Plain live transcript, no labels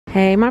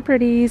Hey my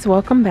pretties,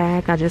 welcome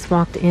back. I just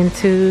walked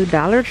into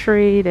Dollar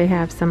Tree. They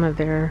have some of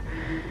their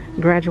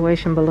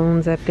graduation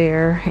balloons up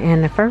there,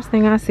 and the first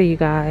thing I see, you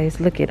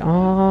guys, look at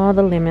all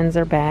the lemons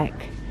are back.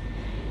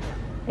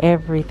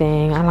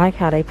 Everything. I like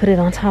how they put it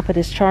on top of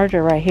this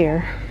charger right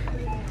here,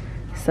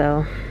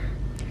 so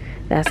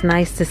that's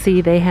nice to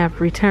see they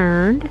have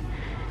returned.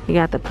 You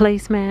got the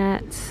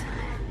placemats,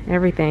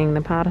 everything,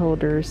 the pot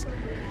holders,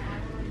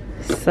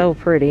 so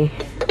pretty.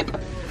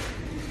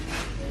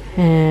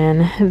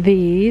 And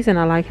these, and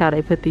I like how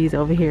they put these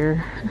over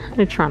here.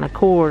 They're trying to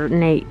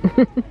coordinate.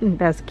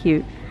 That's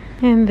cute.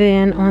 And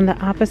then on the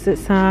opposite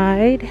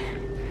side,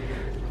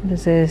 what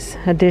is this?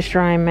 A dish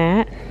drying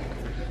mat.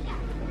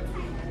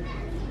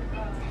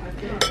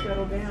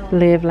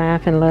 Live,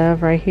 laugh, and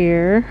love right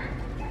here.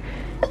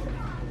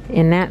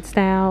 In that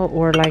style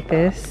or like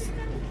this.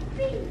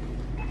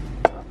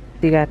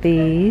 You got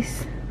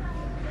these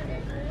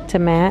to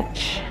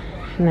match.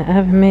 And the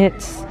oven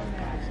mitts.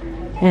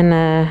 And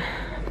the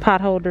pot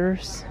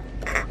holders.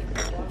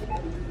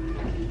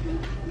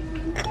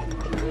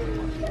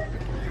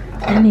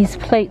 And these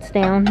plates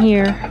down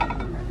here.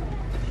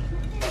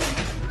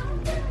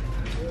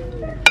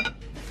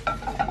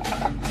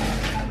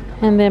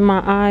 And then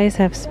my eyes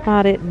have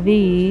spotted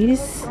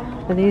these.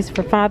 Are these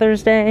for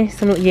Father's Day?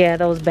 Yeah,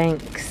 those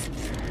banks.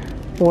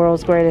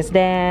 World's Greatest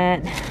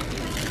Dad.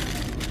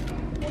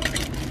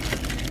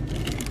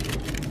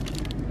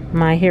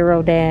 My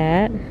Hero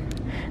Dad.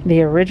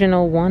 The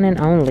original one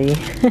and only.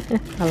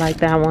 I like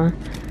that one.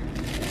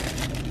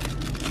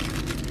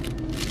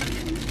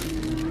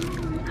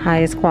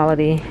 Highest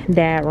quality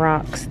Dad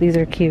Rocks. These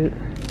are cute.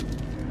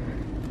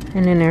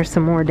 And then there's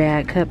some more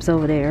Dad cups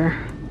over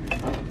there.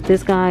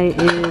 This guy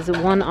is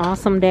One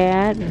Awesome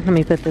Dad. Let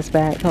me put this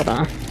back. Hold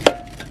on.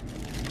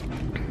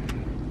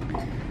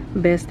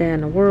 Best Dad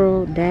in the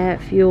World.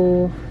 Dad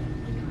Fuel.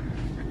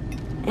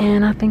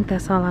 And I think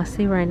that's all I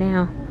see right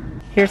now.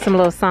 Here's some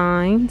little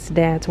signs.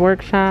 Dad's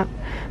Workshop.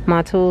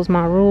 My Tools,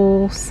 My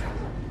Rules.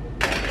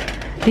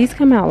 These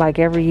come out like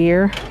every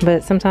year,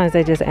 but sometimes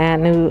they just add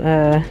new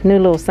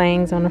little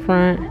sayings on the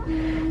front.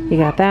 You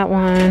got that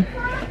one.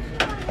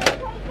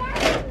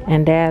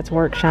 And Dad's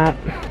Workshop.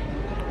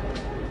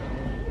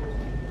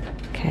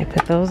 Okay,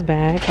 put those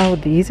back. Oh,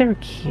 these are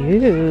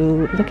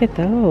cute. Look at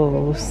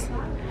those.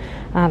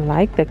 I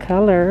like the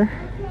color.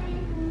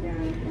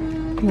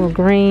 A little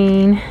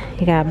green.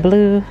 You got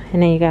blue,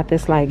 and then you got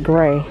this like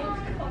gray.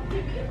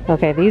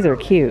 Okay, these are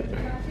cute.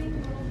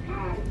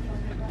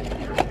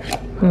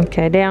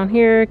 Okay, down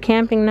here,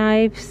 camping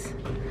knives,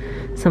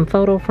 some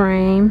photo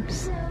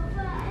frames,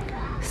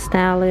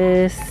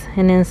 stylus,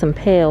 and then some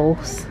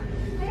pails.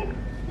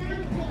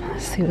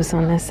 Let's see what's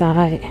on this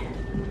side.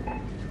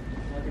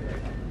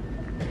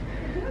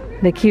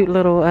 The cute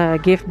little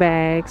gift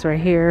bags right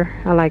here.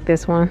 I like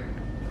this one.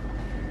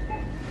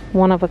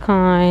 One of a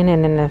kind,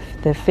 and then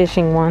the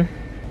fishing one.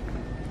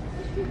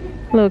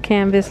 Little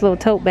canvas, little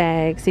tote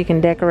bags you can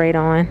decorate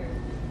on.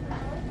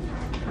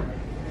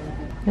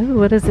 Ooh,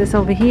 what is this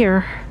over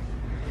here?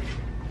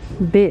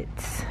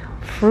 Bits.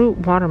 Fruit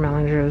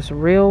watermelon juice.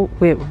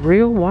 With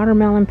real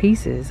watermelon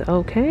pieces.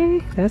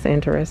 Okay, that's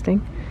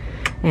interesting.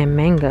 And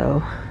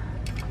mango.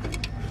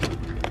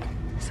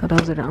 So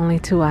those are the only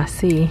two I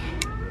see.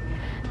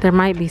 There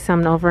might be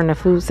some over in the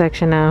food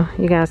section now.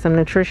 You got some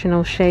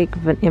nutritional shake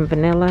in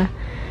vanilla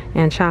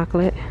and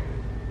chocolate.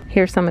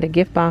 Here's some of the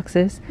gift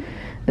boxes.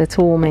 The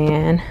Tool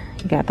Man.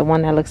 You got the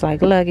one that looks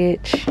like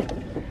luggage.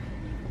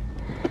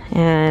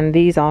 And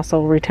these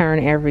also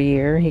return every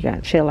year. You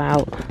got Chill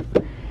Out.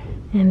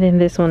 And then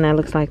this one that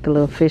looks like the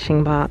little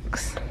fishing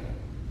box.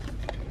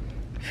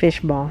 Fish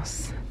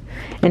Boss.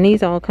 And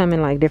these all come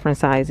in like different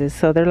sizes.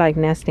 So they're like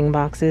nesting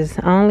boxes.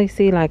 I only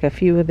see like a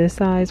few of this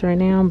size right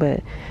now,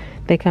 but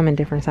they come in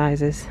different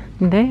sizes.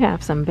 They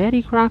have some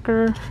Betty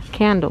Crocker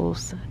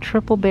candles.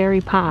 Triple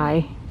berry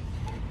pie.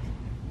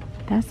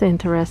 That's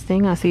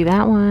interesting. I see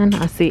that one.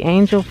 I see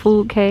angel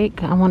food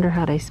cake. I wonder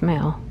how they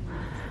smell.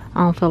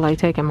 I don't feel like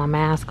taking my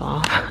mask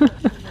off.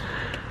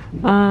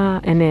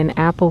 And then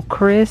apple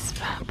crisp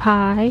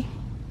pie.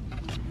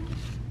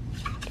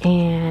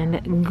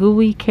 And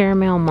gooey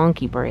caramel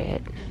monkey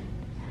bread.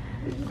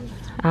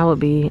 I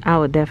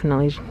would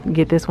definitely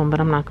get this one, but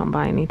I'm not gonna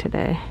buy any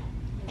today.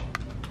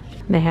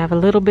 They have a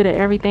little bit of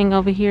everything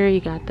over here.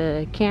 You got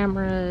the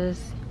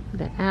cameras,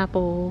 the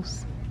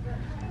apples,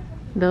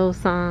 those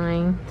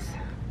signs,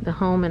 the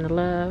home and the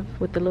love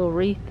with the little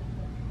wreath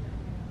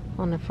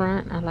on the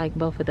front. I like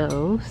both of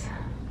those.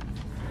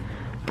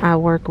 I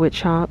work with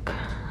chalk.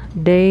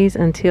 Days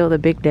until the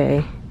big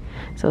day.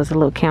 So it's a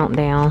little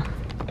countdown.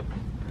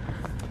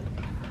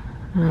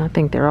 I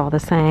think they're all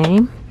the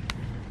same.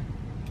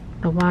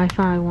 The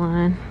Wi-Fi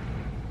one.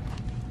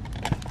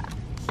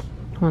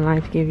 When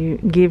life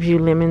gives you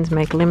lemons,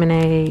 make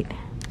lemonade.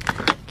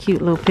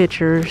 Cute little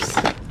pictures.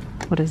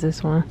 What is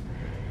this one?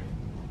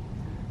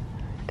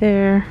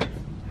 There.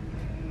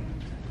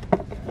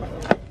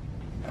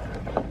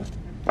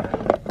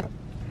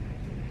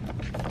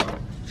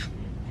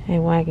 A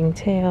wagging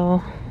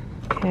tail.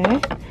 Okay.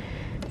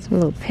 Some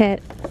little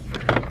pet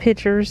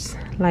pictures.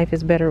 Life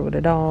is better with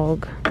a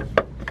dog.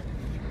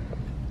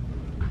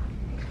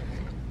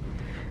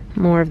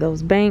 More of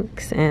those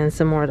banks and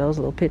some more of those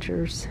little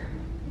pictures.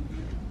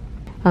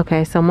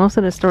 Okay, so most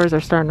of the stores are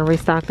starting to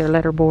restock their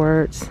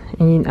letterboards,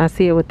 and I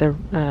see it with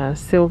the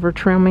silver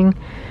trimming.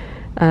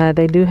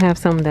 They do have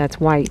some that's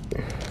white.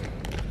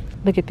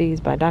 Look at these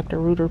by Dr.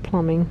 Reuter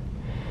Plumbing,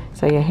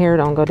 so your hair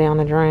don't go down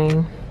the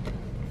drain.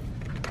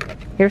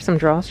 Here's some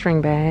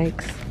drawstring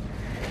bags,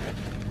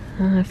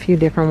 a few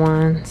different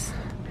ones.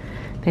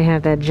 They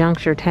have that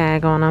juncture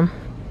tag on them.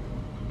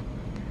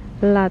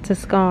 Lots of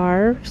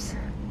scarves,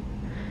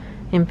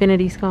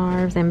 infinity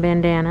scarves and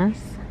bandanas.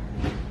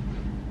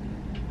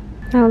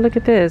 Oh, look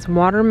at this,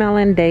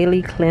 watermelon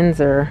daily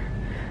cleanser.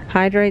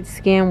 Hydrates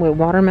skin with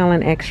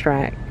watermelon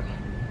extract.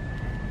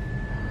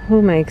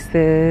 Who makes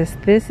this?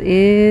 This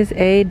is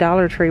a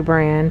Dollar Tree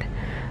brand.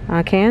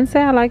 I can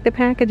say I like the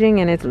packaging,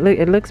 and it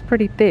looks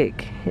pretty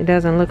thick. It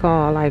doesn't look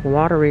all like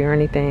watery or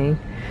anything.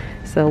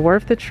 So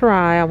worth the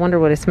try. I wonder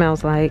what it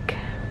smells like.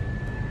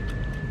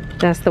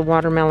 That's the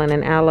watermelon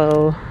and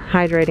aloe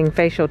hydrating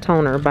facial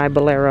toner by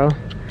Bolero.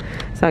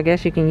 So I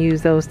guess you can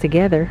use those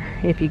together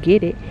if you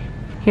get it.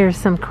 Here's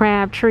some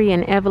Crabtree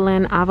and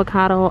Evelyn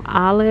avocado,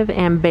 olive,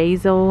 and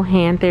basil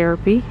hand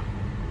therapy.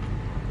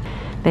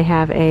 They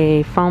have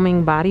a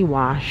foaming body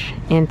wash,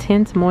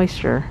 intense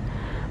moisture,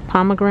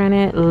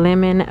 pomegranate,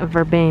 lemon,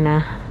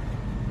 verbena,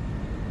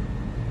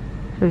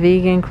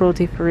 vegan,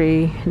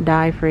 cruelty-free,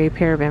 dye-free,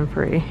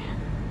 paraben-free.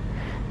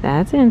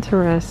 That's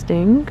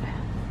interesting.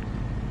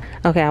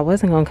 Okay, I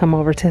wasn't gonna come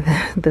over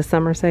to the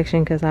summer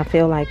section because I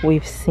feel like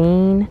we've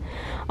seen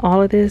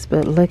all of this,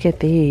 but look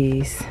at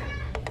these.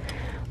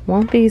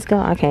 Won't these go?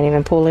 I can't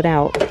even pull it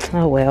out.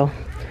 Oh well.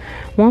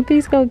 Won't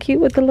these go cute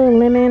with the little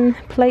lemon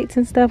plates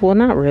and stuff? Well,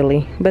 not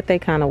really, but they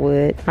kind of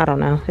would. I don't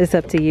know. It's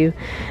up to you.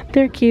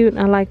 They're cute.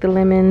 I like the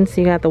lemons.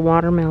 You got the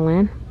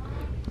watermelon.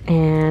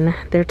 And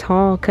they're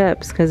tall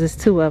cups because it's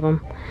 2 of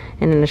them.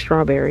 And then the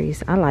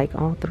strawberries. I like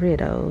all 3 of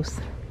those.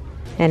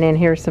 And then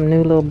here's some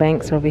new little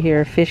banks over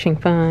here. Fishing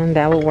fund.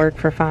 That will work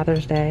for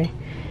Father's Day.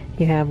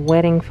 You have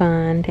wedding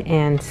fund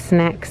and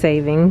snack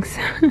savings.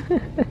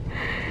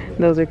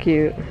 Those are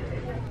cute.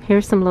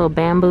 Here's some little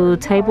bamboo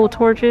table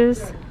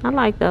torches. I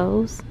like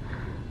those.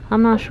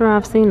 I'm not sure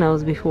I've seen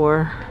those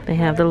before. They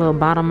have the little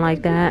bottom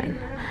like that.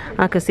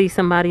 I could see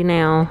somebody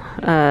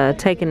now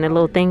taking the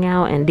little thing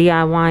out and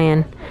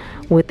DIYing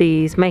with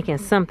these, making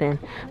something.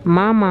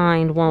 My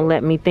mind won't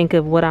let me think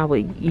of what I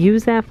would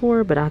use that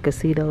for, but I could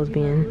see those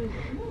being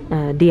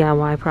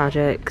DIY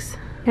projects.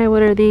 Okay,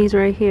 what are these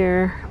right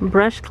here?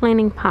 Brush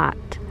cleaning pot.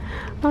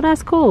 Oh,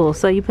 that's cool.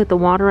 So you put the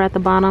water at the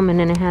bottom and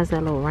then it has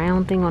that little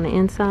round thing on the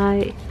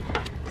inside.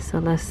 So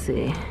let's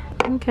see.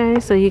 Okay,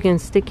 so you can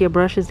stick your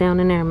brushes down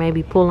in there and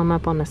maybe pull them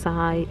up on the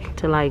side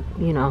to, like,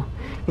 you know,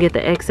 get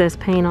the excess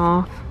paint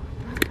off.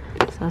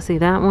 So I see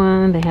that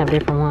one. They have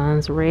different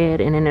ones,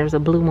 red, and then there's a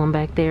blue one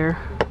back there.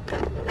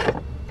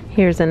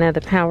 Here's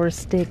another Power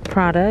Stick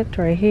product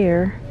right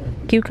here.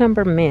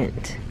 Cucumber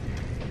mint.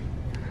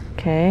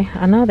 Okay,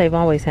 I know they've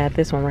always had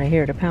this one right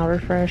here, the Powder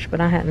Fresh, but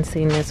I hadn't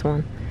seen this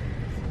one.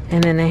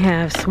 And then they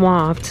have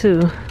Suave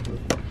too.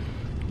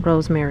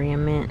 Rosemary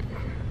and mint.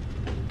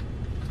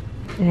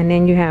 And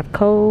then you have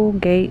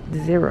Colgate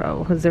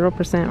Zero.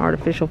 0%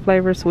 artificial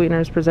flavors,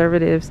 sweeteners,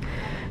 preservatives,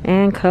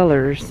 and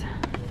colors.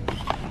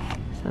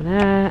 So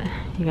that,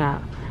 you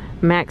got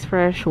Max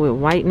Fresh with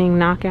whitening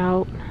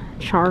knockout,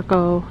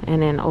 charcoal,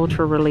 and then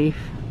ultra relief.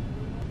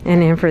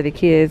 And then for the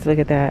kids, look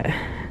at that.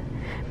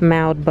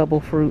 Mild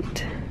bubble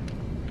fruit.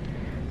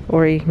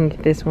 Or you can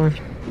get this one.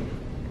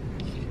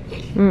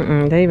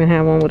 They even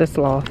have one with a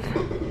sloth.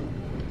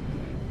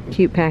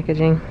 Cute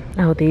packaging.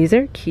 Oh, these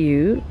are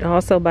cute.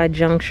 Also by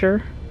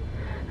Juncture.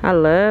 I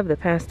love the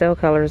pastel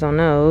colors on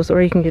those.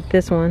 Or you can get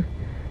this one.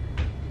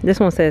 This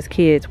one says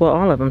kids. Well,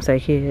 all of them say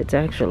kids,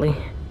 actually.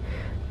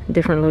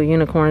 Different little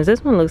unicorns.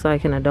 This one looks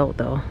like an adult,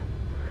 though.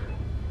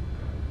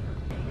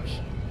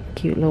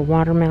 Cute little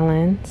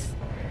watermelons.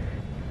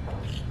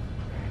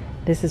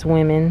 This is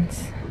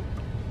women's.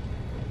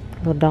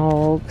 Little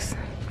dogs.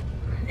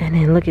 And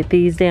then look at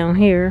these down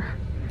here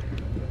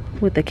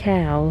with the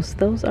cows.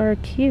 Those are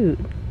cute.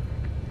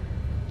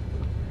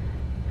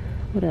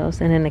 What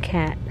else? And then the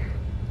cat.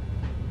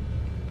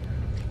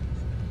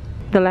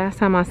 The last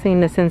time I seen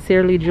the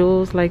Sincerely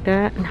Jewels like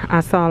that, I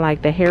saw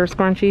like the hair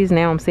scrunchies.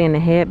 Now I'm seeing the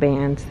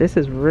headbands. This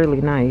is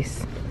really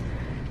nice.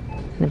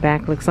 The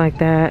back looks like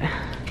that.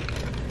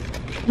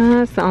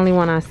 That's the only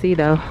one I see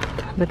though,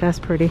 but that's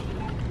pretty.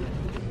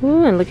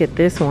 Ooh, and look at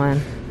this one.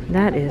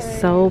 That is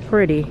so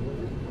pretty.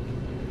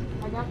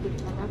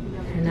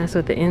 And that's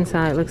what the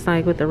inside looks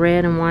like with the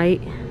red and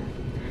white.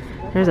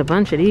 There's a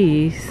bunch of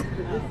these.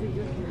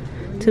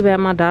 Too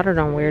bad my daughter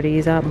don't wear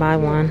these. I'll buy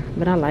one,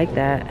 but I like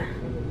that.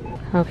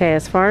 Okay,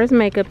 as far as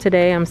makeup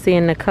today, I'm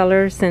seeing the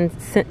Color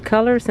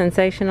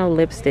Sensational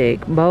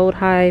Lipstick. Bold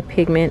High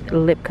Pigment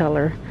Lip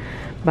Color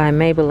by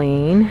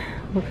Maybelline.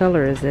 What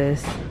color is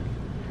this?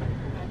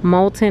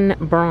 Molten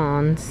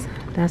Bronze.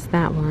 That's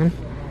that one.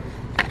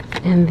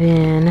 And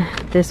then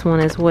this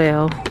one as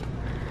well.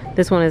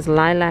 This one is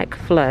Lilac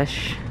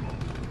Flush.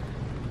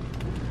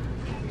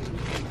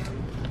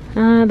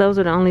 Those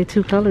are the only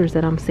two colors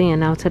that I'm seeing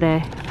now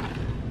today.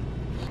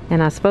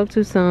 And I spoke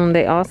too soon.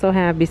 They also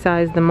have,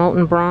 besides the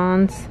Molten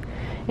Bronze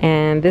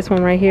and this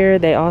one right here,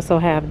 they also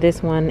have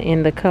this one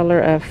in the color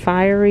of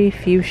Fiery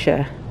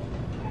Fuchsia.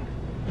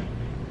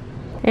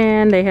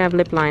 And they have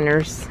lip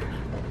liners.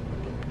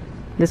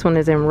 This one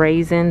is in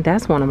Raisin.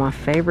 That's one of my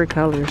favorite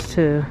colors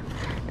too.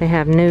 They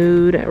have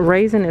Nude.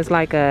 Raisin is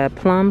like a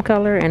plum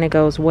color, and it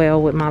goes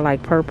well with my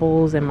like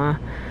purples and my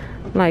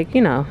like,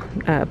 you know,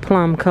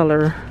 plum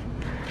color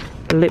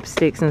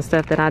lipsticks and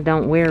stuff that I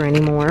don't wear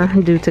anymore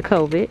due to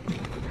COVID.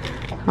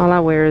 All I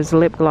wear is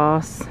lip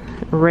gloss,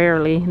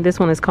 rarely. This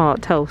one is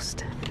called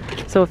Toast.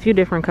 So a few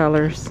different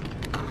colors.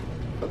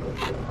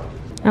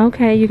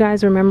 Okay, you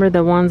guys remember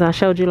the ones I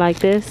showed you like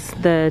this?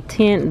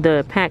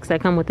 The packs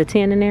that come with the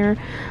 10 in there?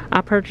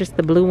 I purchased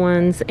the blue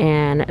ones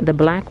and the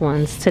black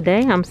ones. Today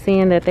I'm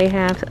seeing that they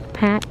have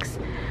packs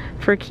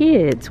for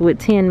kids with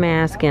 10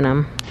 masks in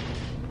them.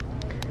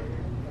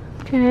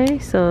 Okay,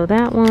 so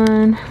that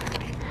one.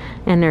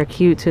 And they're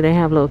cute too. They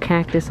have little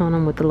cactus on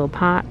them with the little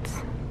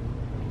pots.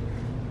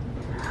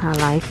 I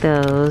like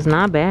those.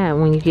 Not bad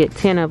when you get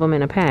 10 of them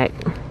in a pack.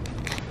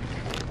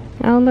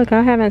 Oh look,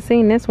 I haven't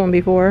seen this one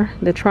before.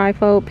 The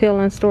trifold pill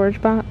and storage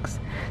box.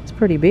 It's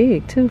pretty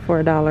big too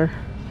for $1.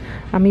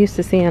 I'm used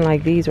to seeing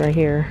like these right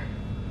here.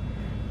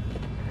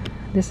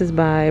 This is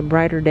by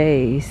Brighter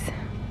Days.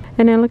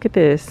 And then look at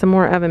this, some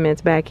more oven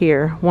mitts back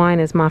here. Wine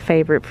is my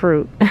favorite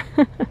fruit.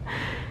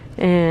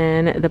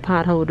 And the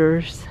pot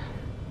holders.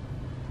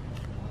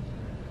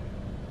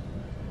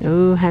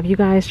 Ooh, have you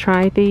guys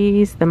tried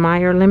these? The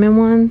Meyer lemon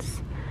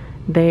ones?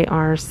 They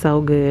are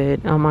so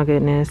good. Oh my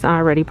goodness. I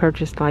already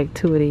purchased like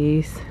 2 of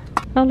these.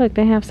 Oh look,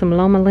 they have some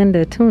Loma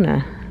Linda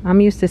tuna.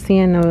 I'm used to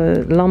seeing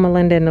the Loma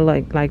Linda in the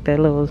like that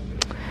little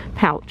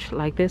pouch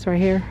like this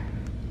right here.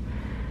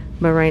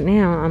 But right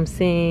now I'm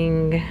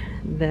seeing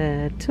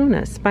the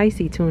tuna,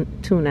 spicy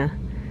tuna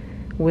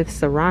with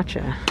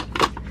sriracha.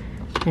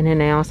 And then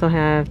they also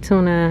have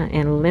tuna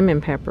and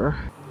lemon pepper.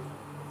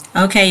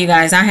 Okay, you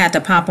guys, I had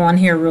to pop on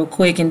here real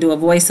quick and do a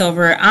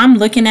voiceover. I'm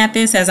looking at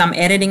this as I'm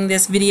editing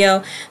this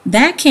video.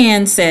 That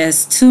can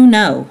says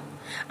tuna.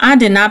 I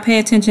did not pay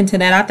attention to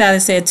that. I thought it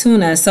said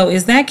tuna. So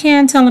is that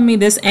can telling me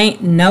this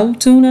ain't no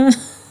tuna?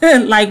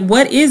 Like,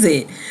 what is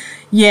it?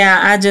 Yeah,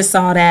 I just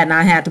saw that and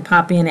I had to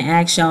pop in and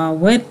ask y'all,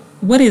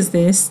 what is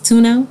this?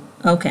 Tuna?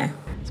 Okay.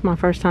 It's my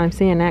first time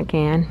seeing that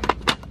can.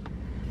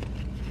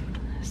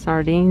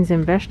 Sardines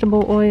and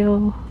vegetable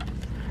oil.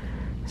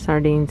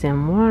 Sardines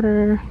in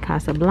water,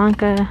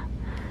 Casablanca.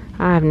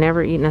 I have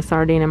never eaten a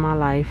sardine in my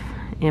life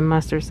in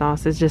mustard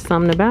sauce. It's just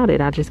something about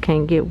it. I just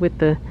can't get with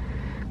the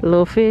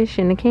little fish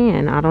in the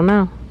can. I don't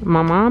know.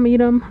 My mom eat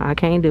them. I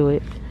can't do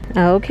it.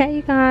 Okay,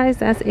 you guys,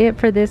 that's it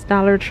for this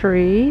Dollar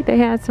Tree. They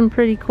had some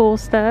pretty cool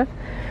stuff.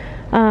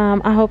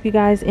 I hope you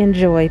guys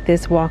enjoyed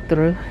this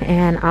walkthrough,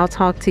 and I'll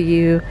talk to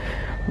you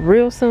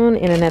real soon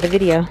in another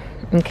video.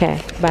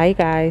 Okay, bye you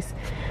guys.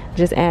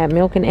 Just add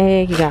milk and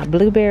egg. You got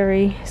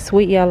blueberry,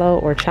 sweet yellow,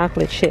 or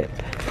chocolate chip.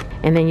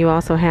 And then you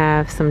also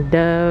have some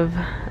Dove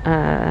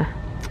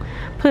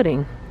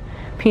pudding.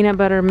 Peanut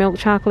butter milk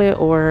chocolate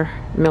or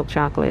milk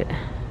chocolate.